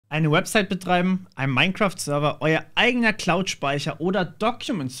Eine Website betreiben, einen Minecraft-Server, euer eigener Cloud-Speicher oder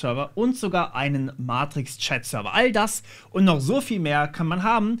Document-Server und sogar einen Matrix-Chat-Server. All das und noch so viel mehr kann man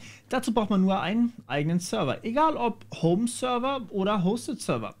haben. Dazu braucht man nur einen eigenen Server, egal ob Home-Server oder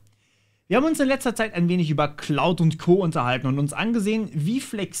Hosted-Server. Wir haben uns in letzter Zeit ein wenig über Cloud und Co. unterhalten und uns angesehen, wie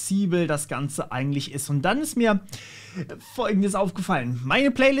flexibel das Ganze eigentlich ist. Und dann ist mir Folgendes aufgefallen.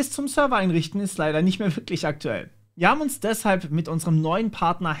 Meine Playlist zum Server einrichten ist leider nicht mehr wirklich aktuell. Wir haben uns deshalb mit unserem neuen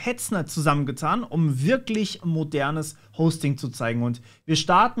Partner Hetzner zusammengetan, um wirklich modernes Hosting zu zeigen. Und wir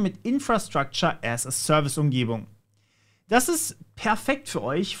starten mit Infrastructure as a Service Umgebung. Das ist perfekt für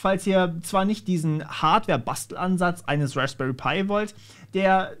euch, falls ihr zwar nicht diesen Hardware-Bastelansatz eines Raspberry Pi wollt,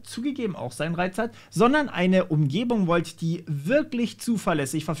 der zugegeben auch seinen Reiz hat, sondern eine Umgebung wollt, die wirklich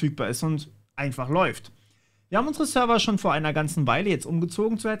zuverlässig verfügbar ist und einfach läuft. Wir haben unsere Server schon vor einer ganzen Weile jetzt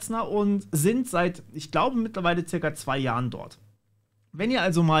umgezogen zu Hetzner und sind seit, ich glaube, mittlerweile circa 2 Jahren dort. Wenn ihr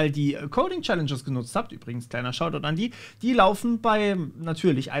also mal die Coding Challenges genutzt habt, übrigens kleiner Shoutout an die laufen bei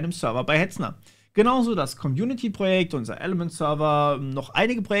natürlich einem Server bei Hetzner. Genauso das Community-Projekt, unser Element-Server, noch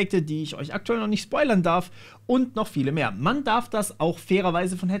einige Projekte, die ich euch aktuell noch nicht spoilern darf und noch viele mehr. Man darf das auch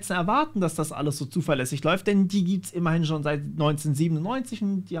fairerweise von Hetzner erwarten, dass das alles so zuverlässig läuft, denn die gibt es immerhin schon seit 1997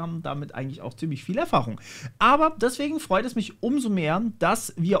 und die haben damit eigentlich auch ziemlich viel Erfahrung. Aber deswegen freut es mich umso mehr,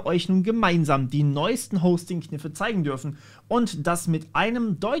 dass wir euch nun gemeinsam die neuesten Hosting-Kniffe zeigen dürfen und das mit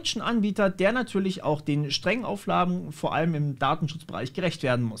einem deutschen Anbieter, der natürlich auch den strengen Auflagen, vor allem im Datenschutzbereich, gerecht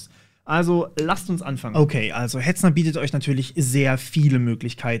werden muss. Also lasst uns anfangen. Okay, also Hetzner bietet euch natürlich sehr viele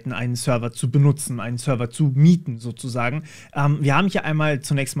Möglichkeiten, einen Server zu benutzen, einen Server zu mieten sozusagen. Wir haben hier einmal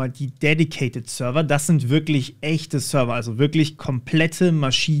zunächst mal die Dedicated Server. Das sind wirklich echte Server, also wirklich komplette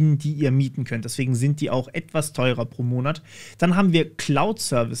Maschinen, die ihr mieten könnt. Deswegen sind die auch etwas teurer pro Monat. Dann haben wir Cloud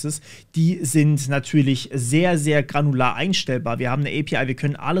Services. Die sind natürlich sehr, sehr granular einstellbar. Wir haben eine API, wir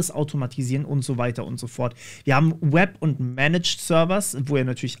können alles automatisieren und so weiter und so fort. Wir haben Web- und Managed Servers, wo ihr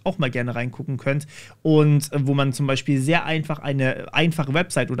natürlich auch mal gerne reingucken könnt und wo man zum Beispiel sehr einfach eine einfache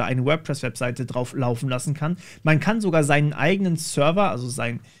Website oder eine WordPress-Webseite drauf laufen lassen kann. Man kann sogar seinen eigenen Server, also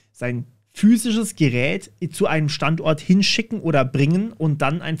sein physisches Gerät zu einem Standort hinschicken oder bringen und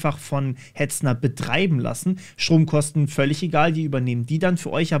dann einfach von Hetzner betreiben lassen. Stromkosten völlig egal, die übernehmen die dann für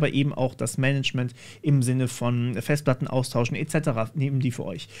euch, aber eben auch das Management im Sinne von Festplatten austauschen etc. nehmen die für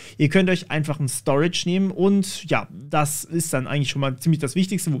euch. Ihr könnt euch einfach ein Storage nehmen und ja, das ist dann eigentlich schon mal ziemlich das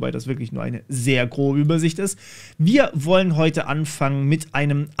Wichtigste, wobei das wirklich nur eine sehr grobe Übersicht ist. Wir wollen heute anfangen mit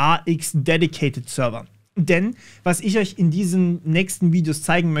einem AX Dedicated Server. Denn was ich euch in diesen nächsten Videos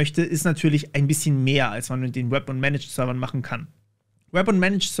zeigen möchte, ist natürlich ein bisschen mehr, als man mit den Web- und Managed-Servern machen kann. Web- und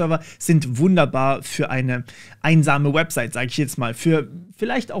Managed-Server sind wunderbar für eine einsame Website, sage ich jetzt mal, für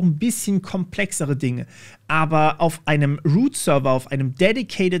vielleicht auch ein bisschen komplexere Dinge. Aber auf einem Root-Server, auf einem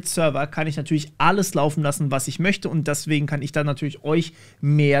Dedicated Server kann ich natürlich alles laufen lassen, was ich möchte und deswegen kann ich dann natürlich euch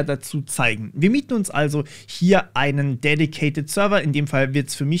mehr dazu zeigen. Wir mieten uns also hier einen Dedicated Server, in dem Fall wird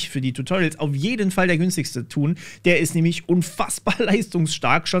es für mich, für die Tutorials, auf jeden Fall der günstigste tun. Der ist nämlich unfassbar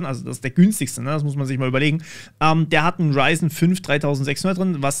leistungsstark schon, also das ist der günstigste, ne? Das muss man sich mal überlegen. Der hat einen Ryzen 5 3600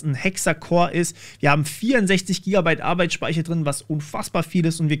 drin, was ein Hexa-Core ist. Wir haben 64 GB Arbeitsspeicher drin, was unfassbar viel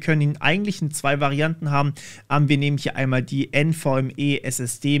ist und wir können ihn eigentlich in 2 Varianten haben. Wir nehmen hier einmal die NVMe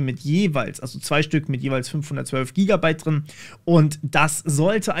SSD mit jeweils, also 2 Stück mit jeweils 512 GB drin und das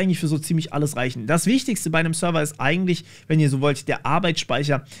sollte eigentlich für so ziemlich alles reichen. Das Wichtigste bei einem Server ist eigentlich, wenn ihr so wollt, der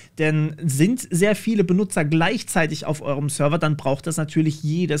Arbeitsspeicher, denn sind sehr viele Benutzer gleichzeitig auf eurem Server, dann braucht das natürlich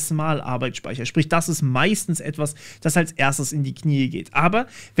jedes Mal Arbeitsspeicher. Sprich, das ist meistens etwas, das als erstes in die Knie geht. Aber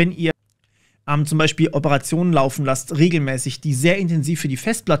wenn ihr zum Beispiel Operationen laufen lasst, regelmäßig, die sehr intensiv für die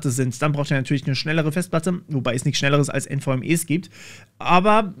Festplatte sind, dann braucht ihr natürlich eine schnellere Festplatte, wobei es nichts Schnelleres als NVMe's gibt.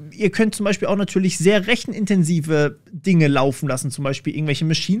 Aber ihr könnt zum Beispiel auch natürlich sehr rechenintensive Dinge laufen lassen, zum Beispiel irgendwelche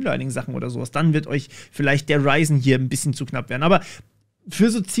Machine Learning Sachen oder sowas. Dann wird euch vielleicht der Ryzen hier ein bisschen zu knapp werden. Aber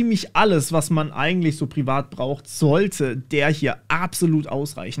für so ziemlich alles, was man eigentlich so privat braucht, sollte der hier absolut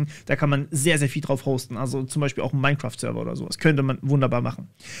ausreichen. Da kann man sehr, sehr viel drauf hosten. Also zum Beispiel auch einen Minecraft-Server oder sowas. Könnte man wunderbar machen.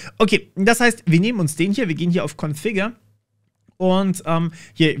 Okay, das heißt, wir nehmen uns den hier, wir gehen hier auf Configure. Und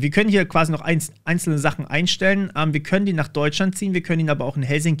wir können hier quasi noch einzelne Sachen einstellen. Wir können den nach Deutschland ziehen, wir können ihn aber auch in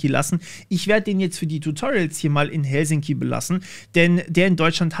Helsinki lassen. Ich werde den jetzt für die Tutorials hier mal in Helsinki belassen, denn der in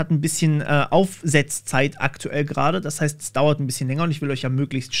Deutschland hat ein bisschen Aufsetzzeit aktuell gerade. Das heißt, es dauert ein bisschen länger und ich will euch ja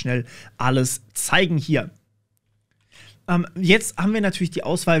möglichst schnell alles zeigen hier. Jetzt haben wir natürlich die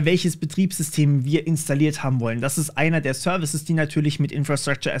Auswahl, welches Betriebssystem wir installiert haben wollen. Das ist einer der Services, die natürlich mit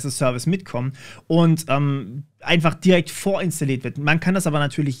Infrastructure as a Service mitkommen und einfach direkt vorinstalliert wird. Man kann das aber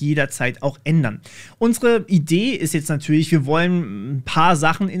natürlich jederzeit auch ändern. Unsere Idee ist jetzt natürlich, wir wollen ein paar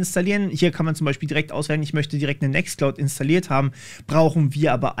Sachen installieren. Hier kann man zum Beispiel direkt auswählen, ich möchte direkt eine Nextcloud installiert haben, brauchen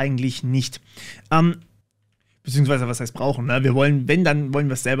wir aber eigentlich nicht. Beziehungsweise, was heißt brauchen, ne? Wir wollen, wenn, dann wollen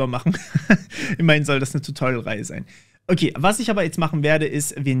wir es selber machen. Immerhin soll das eine Tutorial-Reihe sein. Okay, was ich aber jetzt machen werde,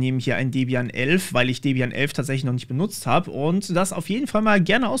 ist, wir nehmen hier ein Debian 11, weil ich Debian 11 tatsächlich noch nicht benutzt habe und das auf jeden Fall mal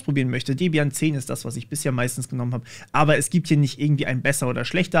gerne ausprobieren möchte. Debian 10 ist das, was ich bisher meistens genommen habe, aber es gibt hier nicht irgendwie ein besser oder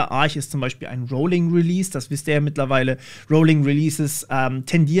schlechter. Arch ist zum Beispiel ein Rolling Release, das wisst ihr ja mittlerweile. Rolling Releases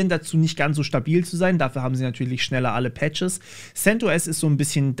tendieren dazu, nicht ganz so stabil zu sein, dafür haben sie natürlich schneller alle Patches. CentOS ist so ein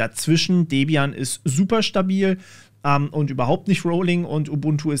bisschen dazwischen, Debian ist super stabil und überhaupt nicht Rolling und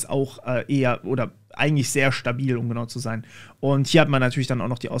Ubuntu ist auch eher oder eigentlich sehr stabil, um genau zu sein. Und hier hat man natürlich dann auch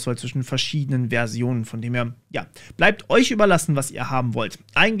noch die Auswahl zwischen verschiedenen Versionen, von dem her, ja, bleibt euch überlassen, was ihr haben wollt.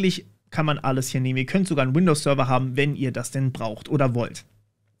 Eigentlich kann man alles hier nehmen. Ihr könnt sogar einen Windows-Server haben, wenn ihr das denn braucht oder wollt.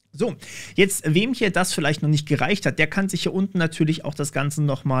 So, jetzt, wem hier das vielleicht noch nicht gereicht hat, der kann sich hier unten natürlich auch das Ganze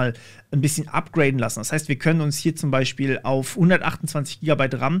nochmal ein bisschen upgraden lassen. Das heißt, wir können uns hier zum Beispiel auf 128 GB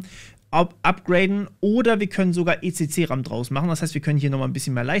RAM upgraden oder wir können sogar ECC-RAM draus machen. Das heißt, wir können hier nochmal ein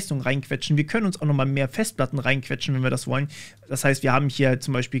bisschen mehr Leistung reinquetschen. Wir können uns auch nochmal mehr Festplatten reinquetschen, wenn wir das wollen. Das heißt, wir haben hier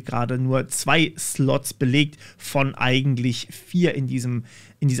zum Beispiel gerade nur 2 Slots belegt von eigentlich 4 in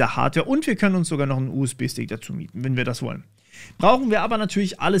dieser Hardware. Und wir können uns sogar noch einen USB-Stick dazu mieten, wenn wir das wollen. Brauchen wir aber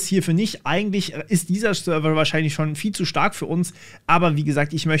natürlich alles hierfür nicht. Eigentlich ist dieser Server wahrscheinlich schon viel zu stark für uns. Aber wie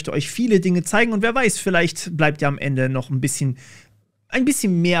gesagt, ich möchte euch viele Dinge zeigen. Und wer weiß, vielleicht bleibt ja am Ende noch ein bisschen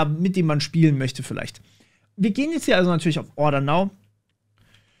mehr, mit dem man spielen möchte vielleicht. Wir gehen jetzt hier also natürlich auf Order Now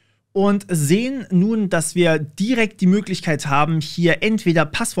und sehen nun, dass wir direkt die Möglichkeit haben, hier entweder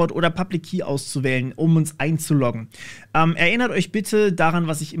Passwort oder Public Key auszuwählen, um uns einzuloggen. Erinnert euch bitte daran,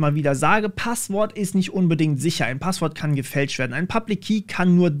 was ich immer wieder sage. Passwort ist nicht unbedingt sicher. Ein Passwort kann gefälscht werden. Ein Public Key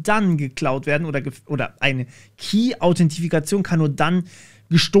kann nur dann geklaut werden oder eine Key-Authentifikation kann nur dann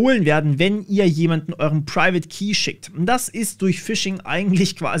gestohlen werden, wenn ihr jemanden euren Private Key schickt. Und das ist durch Phishing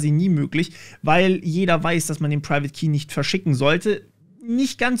eigentlich quasi nie möglich, weil jeder weiß, dass man den Private Key nicht verschicken sollte.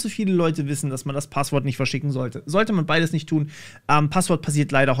 Nicht ganz so viele Leute wissen, dass man das Passwort nicht verschicken sollte. Sollte man beides nicht tun. Passwort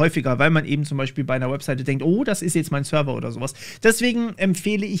passiert leider häufiger, weil man eben zum Beispiel bei einer Webseite denkt, oh, das ist jetzt mein Server oder sowas. Deswegen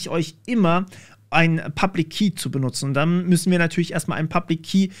empfehle ich euch immer, ein Public Key zu benutzen. Und dann müssen wir natürlich erstmal einen Public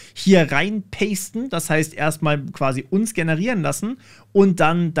Key hier rein pasten. Das heißt, erstmal quasi uns generieren lassen und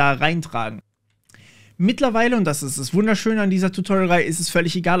dann da reintragen. Mittlerweile, und das ist das Wunderschöne an dieser Tutorial-Reihe, ist es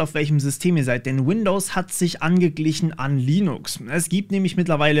völlig egal, auf welchem System ihr seid, denn Windows hat sich angeglichen an Linux. Es gibt nämlich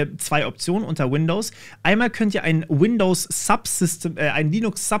mittlerweile 2 Optionen unter Windows. Einmal könnt ihr ein ein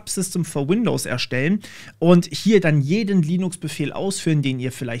Linux-Subsystem für Windows erstellen und hier dann jeden Linux-Befehl ausführen, den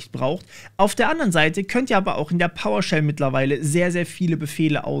ihr vielleicht braucht. Auf der anderen Seite könnt ihr aber auch in der PowerShell mittlerweile sehr, sehr viele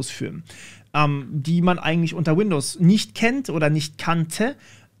Befehle ausführen, die man eigentlich unter Windows nicht kennt oder nicht kannte,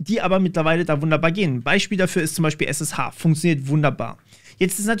 die aber mittlerweile da wunderbar gehen. Beispiel dafür ist zum Beispiel SSH, funktioniert wunderbar.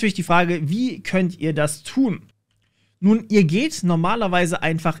 Jetzt ist natürlich die Frage, wie könnt ihr das tun? Nun, ihr geht normalerweise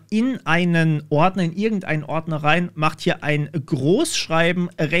einfach in einen Ordner, in irgendeinen Ordner rein, macht hier ein Großschreiben,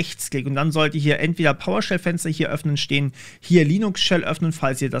 Rechtsklick und dann sollte hier entweder PowerShell-Fenster hier öffnen stehen, hier Linux-Shell öffnen,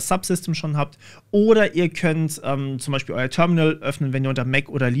 falls ihr das Subsystem schon habt, oder ihr könnt zum Beispiel euer Terminal öffnen, wenn ihr unter Mac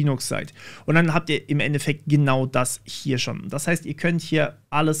oder Linux seid. Und dann habt ihr im Endeffekt genau das hier schon. Das heißt, ihr könnt hier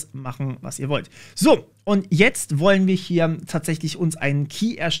alles machen, was ihr wollt. So, und jetzt wollen wir hier tatsächlich uns einen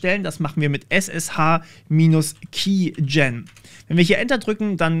Key erstellen. Das machen wir mit SSH-Keygen. Wenn wir hier Enter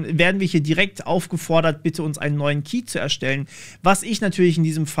drücken, dann werden wir hier direkt aufgefordert, bitte uns einen neuen Key zu erstellen. Was ich natürlich in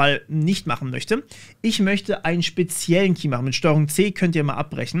diesem Fall nicht machen möchte. Ich möchte einen speziellen Key machen. Mit STRG C könnt ihr mal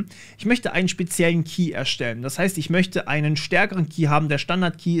abbrechen. Ich möchte einen speziellen Key erstellen. Das heißt, ich möchte einen stärkeren Key haben. Der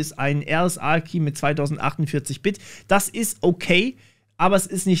Standard-Key ist ein RSA-Key mit 2048 Bit. Das ist okay, aber es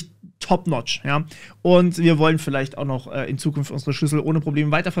ist nicht top-notch, ja. Und wir wollen vielleicht auch noch in Zukunft unsere Schlüssel ohne Probleme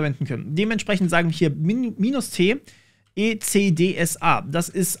weiterverwenden können. Dementsprechend sagen wir hier -T ECDSA. Das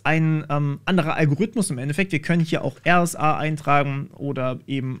ist ein anderer Algorithmus im Endeffekt. Wir können hier auch RSA eintragen oder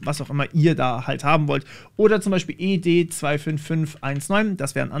eben was auch immer ihr da halt haben wollt. Oder zum Beispiel ED25519,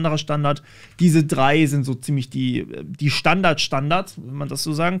 das wäre ein anderer Standard. Diese 3 sind so ziemlich die Standards, wenn man das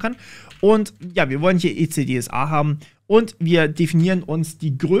so sagen kann. Und ja, wir wollen hier ECDSA haben. Und wir definieren uns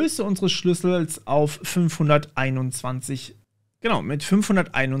die Größe unseres Schlüssels auf 521 Genau, mit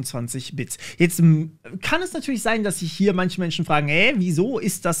 521 Bits. Jetzt kann es natürlich sein, dass sich hier manche Menschen fragen, wieso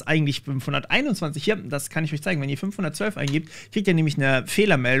ist das eigentlich 521 hier? Das kann ich euch zeigen. Wenn ihr 512 eingibt, kriegt ihr nämlich eine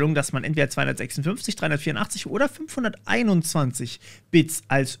Fehlermeldung, dass man entweder 256, 384 oder 521 Bits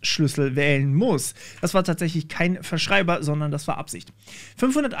als Schlüssel wählen muss. Das war tatsächlich kein Verschreiber, sondern das war Absicht.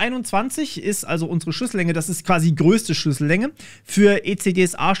 521 ist also unsere Schlüssellänge. Das ist quasi die größte Schlüssellänge für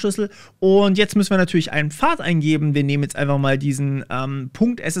ECDSA-Schlüssel. Und jetzt müssen wir natürlich einen Pfad eingeben. Wir nehmen jetzt einfach mal diesen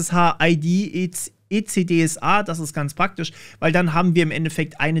 .ssh ID ECDSA, das ist ganz praktisch, weil dann haben wir im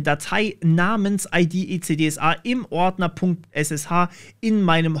Endeffekt eine Datei namens ID ECDSA im Ordner .ssh in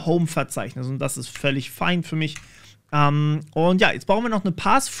meinem Home-Verzeichnis und das ist völlig fein für mich. Und ja, jetzt brauchen wir noch eine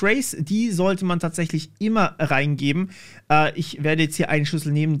Passphrase, die sollte man tatsächlich immer reingeben. Ich werde jetzt hier einen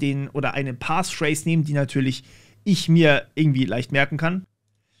Schlüssel nehmen, oder eine Passphrase nehmen, die natürlich ich mir irgendwie leicht merken kann.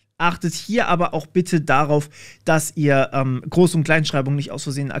 Achtet hier aber auch bitte darauf, dass ihr Groß- und Kleinschreibung nicht aus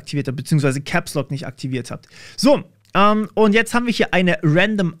Versehen aktiviert habt, beziehungsweise Caps Lock nicht aktiviert habt. So, und jetzt haben wir hier eine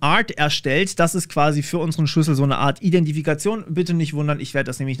Random Art erstellt. Das ist quasi für unseren Schlüssel so eine Art Identifikation. Bitte nicht wundern, ich werde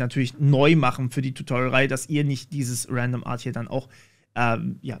das nämlich natürlich neu machen für die Tutorial-Reihe, dass ihr nicht dieses Random Art hier dann auch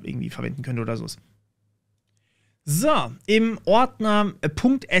ja, irgendwie verwenden könnt oder so. So, im Ordner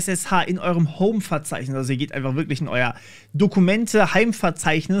 .ssh in eurem Home-Verzeichnis, also ihr geht einfach wirklich in euer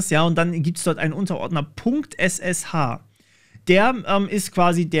Dokumente-Heimverzeichnis, ja, und dann gibt es dort einen Unterordner .ssh. Der ist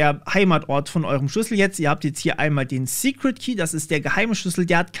quasi der Heimatort von eurem Schlüssel jetzt. Ihr habt jetzt hier einmal den Secret Key, das ist der geheime Schlüssel,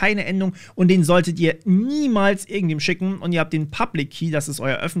 der hat keine Endung und den solltet ihr niemals irgendwem schicken. Und ihr habt den Public Key, das ist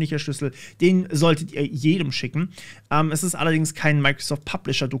euer öffentlicher Schlüssel, den solltet ihr jedem schicken. Es ist allerdings kein Microsoft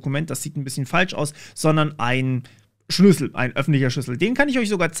Publisher Dokument, das sieht ein bisschen falsch aus, sondern ein Schlüssel, ein öffentlicher Schlüssel. Den kann ich euch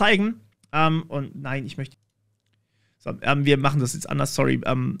sogar zeigen. Und nein, ich möchte... So, wir machen das jetzt anders, sorry.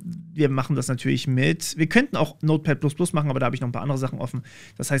 Wir machen das natürlich mit. Wir könnten auch Notepad++ machen, aber da habe ich noch ein paar andere Sachen offen.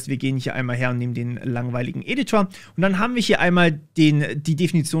 Das heißt, wir gehen hier einmal her und nehmen den langweiligen Editor. Und dann haben wir hier einmal die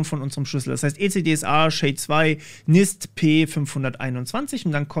Definition von unserem Schlüssel. Das heißt ECDSA, SHA-2, NIST P521.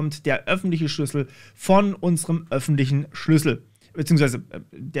 Und dann kommt der öffentliche Schlüssel von unserem öffentlichen Schlüssel. Beziehungsweise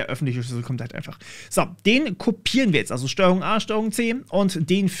der öffentliche Schlüssel kommt halt einfach. So, den kopieren wir jetzt. Also STRG A, STRG C.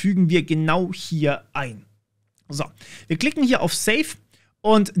 Und den fügen wir genau hier ein. So, wir klicken hier auf Save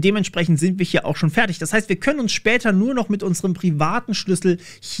und dementsprechend sind wir hier auch schon fertig. Das heißt, wir können uns später nur noch mit unserem privaten Schlüssel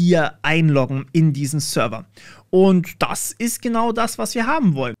hier einloggen in diesen Server. Und das ist genau das, was wir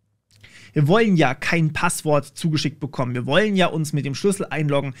haben wollen. Wir wollen ja kein Passwort zugeschickt bekommen. Wir wollen ja uns mit dem Schlüssel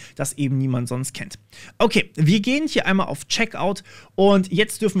einloggen, das eben niemand sonst kennt. Okay, wir gehen hier einmal auf Checkout und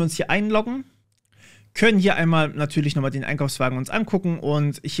jetzt dürfen wir uns hier einloggen. Können hier einmal natürlich nochmal den Einkaufswagen uns angucken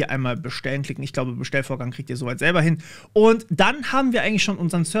und hier einmal bestellen klicken. Ich glaube, Bestellvorgang kriegt ihr soweit selber hin. Und dann haben wir eigentlich schon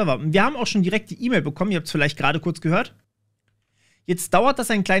unseren Server. Wir haben auch schon direkt die E-Mail bekommen. Ihr habt es vielleicht gerade kurz gehört. Jetzt dauert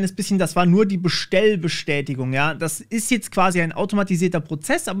das ein kleines bisschen, das war nur die Bestellbestätigung, ja. Das ist jetzt quasi ein automatisierter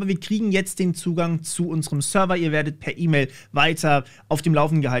Prozess, aber wir kriegen jetzt den Zugang zu unserem Server. Ihr werdet per E-Mail weiter auf dem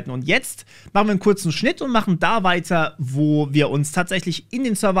Laufenden gehalten. Und jetzt machen wir einen kurzen Schnitt und machen da weiter, wo wir uns tatsächlich in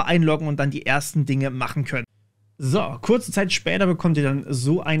den Server einloggen und dann die ersten Dinge machen können. So, kurze Zeit später bekommt ihr dann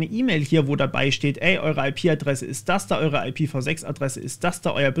so eine E-Mail hier, wo dabei steht, ey, eure IP-Adresse ist das da, eure IPv6-Adresse ist das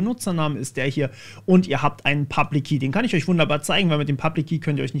da, euer Benutzername ist der hier und ihr habt einen Public Key. Den kann ich euch wunderbar zeigen, weil mit dem Public Key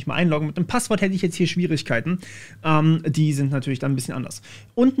könnt ihr euch nicht mal einloggen. Mit dem Passwort hätte ich jetzt hier Schwierigkeiten. Die sind natürlich dann ein bisschen anders.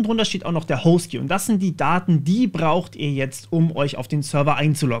 Unten drunter steht auch noch der Host Key und das sind die Daten, die braucht ihr jetzt, um euch auf den Server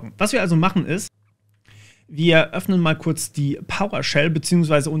einzuloggen. Was wir also machen ist, wir öffnen mal kurz die PowerShell,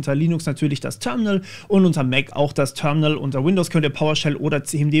 beziehungsweise unter Linux natürlich das Terminal und unter Mac auch das Terminal. Unter Windows könnt ihr PowerShell oder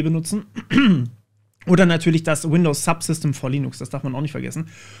CMD benutzen. Oder natürlich das Windows Subsystem for Linux, das darf man auch nicht vergessen.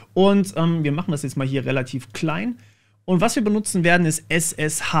 Und wir machen das jetzt mal hier relativ klein. Und was wir benutzen werden, ist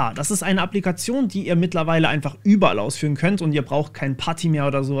SSH. Das ist eine Applikation, die ihr mittlerweile einfach überall ausführen könnt und ihr braucht kein PuTTY mehr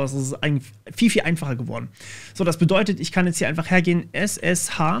oder sowas. Das ist viel, viel einfacher geworden. So, das bedeutet, ich kann jetzt hier einfach hergehen,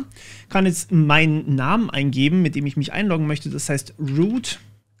 SSH, kann jetzt meinen Namen eingeben, mit dem ich mich einloggen möchte. Das heißt root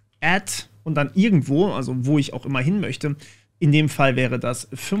at und dann irgendwo, also wo ich auch immer hin möchte. In dem Fall wäre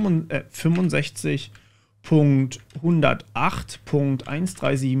das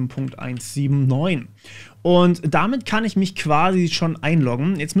 65.108.137.179. Und damit kann ich mich quasi schon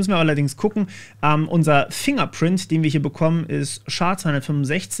einloggen. Jetzt müssen wir allerdings gucken, unser Fingerprint, den wir hier bekommen, ist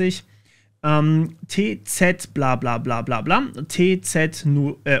SHA-265, TZ bla bla bla bla bla,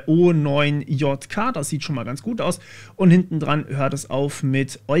 TZO9JK, das sieht schon mal ganz gut aus. Und hinten dran hört es auf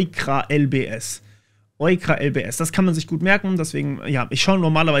mit EUCRA LBS. LBS. Das kann man sich gut merken, deswegen, ja, ich schaue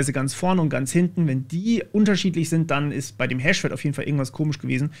normalerweise ganz vorne und ganz hinten. Wenn die unterschiedlich sind, dann ist bei dem Hashwert auf jeden Fall irgendwas komisch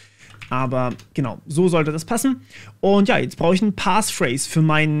gewesen. Aber genau, so sollte das passen. Und ja, jetzt brauche ich einen Passphrase für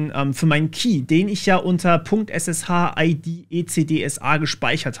meinen Key, den ich ja unter .ssh id ecdsa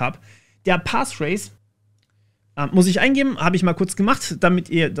gespeichert habe. Der Passphrase muss ich eingeben, habe ich mal kurz gemacht, damit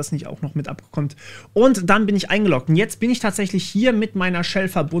ihr das nicht auch noch mit abbekommt. Und dann bin ich eingeloggt. Und jetzt bin ich tatsächlich hier mit meiner Shell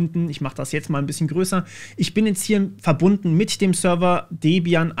verbunden. Ich mache das jetzt mal ein bisschen größer. Ich bin jetzt hier verbunden mit dem Server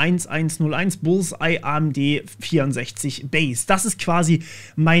Debian 1101 Bullseye AMD 64 Base. Das ist quasi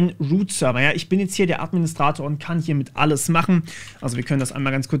mein Root-Server. Ja? Ich bin jetzt hier der Administrator und kann hiermit alles machen. Also wir können das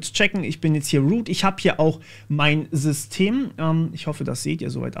einmal ganz kurz checken. Ich bin jetzt hier Root. Ich habe hier auch mein System. Ich hoffe, das seht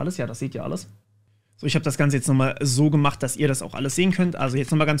ihr soweit alles. Ja, das seht ihr alles. So, ich habe das Ganze jetzt nochmal so gemacht, dass ihr das auch alles sehen könnt. Also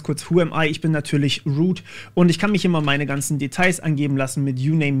jetzt nochmal ganz kurz, who am I? Ich bin natürlich root und ich kann mich immer meine ganzen Details angeben lassen mit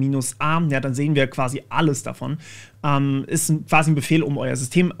uname-a. Ja, dann sehen wir quasi alles davon. Ist quasi ein Befehl, um euer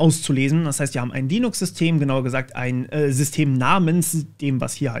System auszulesen. Das heißt, wir haben ein Linux-System, genauer gesagt ein System namens dem,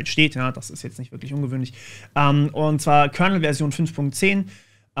 was hier halt steht. Ja, das ist jetzt nicht wirklich ungewöhnlich. Und zwar Kernel-Version 5.10.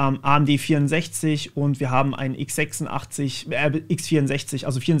 AMD 64 und wir haben einen x64,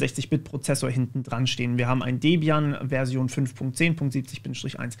 also 64-Bit-Prozessor hinten dran stehen. Wir haben ein Debian Version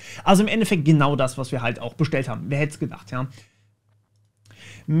 5.10.70-1. Also im Endeffekt genau das, was wir halt auch bestellt haben. Wer hätte es gedacht, ja?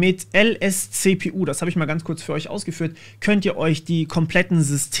 Mit LSCPU, das habe ich mal ganz kurz für euch ausgeführt, könnt ihr euch die kompletten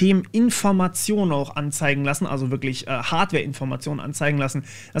Systeminformationen auch anzeigen lassen, also wirklich Hardware-Informationen anzeigen lassen.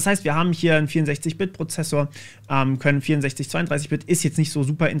 Das heißt, wir haben hier einen 64-Bit-Prozessor, können 64-32-Bit, ist jetzt nicht so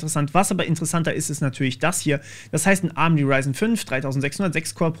super interessant. Was aber interessanter ist, ist natürlich das hier. Das heißt, ein AMD Ryzen 5 3600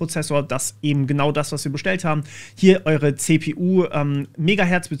 6-Core-Prozessor, das eben genau das, was wir bestellt haben. Hier eure CPU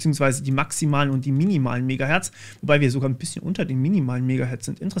Megahertz, beziehungsweise die maximalen und die minimalen Megahertz, wobei wir sogar ein bisschen unter den minimalen Megahertz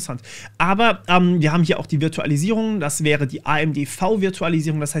sind. Interessant. Aber wir haben hier auch die Virtualisierung. Das wäre die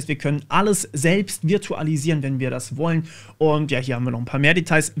AMD-V-Virtualisierung. Das heißt, wir können alles selbst virtualisieren, wenn wir das wollen. Und ja, hier haben wir noch ein paar mehr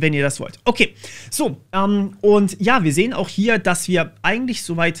Details, wenn ihr das wollt. Okay, so. Und ja, wir sehen auch hier, dass wir eigentlich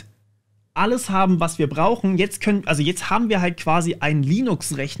soweit alles haben, was wir brauchen. Jetzt haben wir halt quasi einen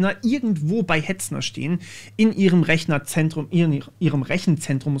Linux-Rechner irgendwo bei Hetzner stehen, in ihrem Rechnerzentrum, in ihrem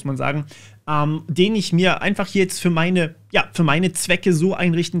Rechenzentrum, muss man sagen, den ich mir einfach jetzt für meine Zwecke so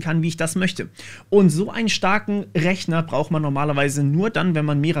einrichten kann, wie ich das möchte. Und so einen starken Rechner braucht man normalerweise nur dann, wenn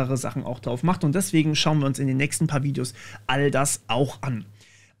man mehrere Sachen auch drauf macht. Und deswegen schauen wir uns in den nächsten paar Videos all das auch an.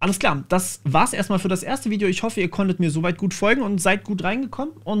 Alles klar, das war's erstmal für das erste Video. Ich hoffe, ihr konntet mir soweit gut folgen und seid gut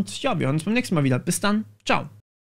reingekommen. Und ja, wir hören uns beim nächsten Mal wieder. Bis dann, ciao.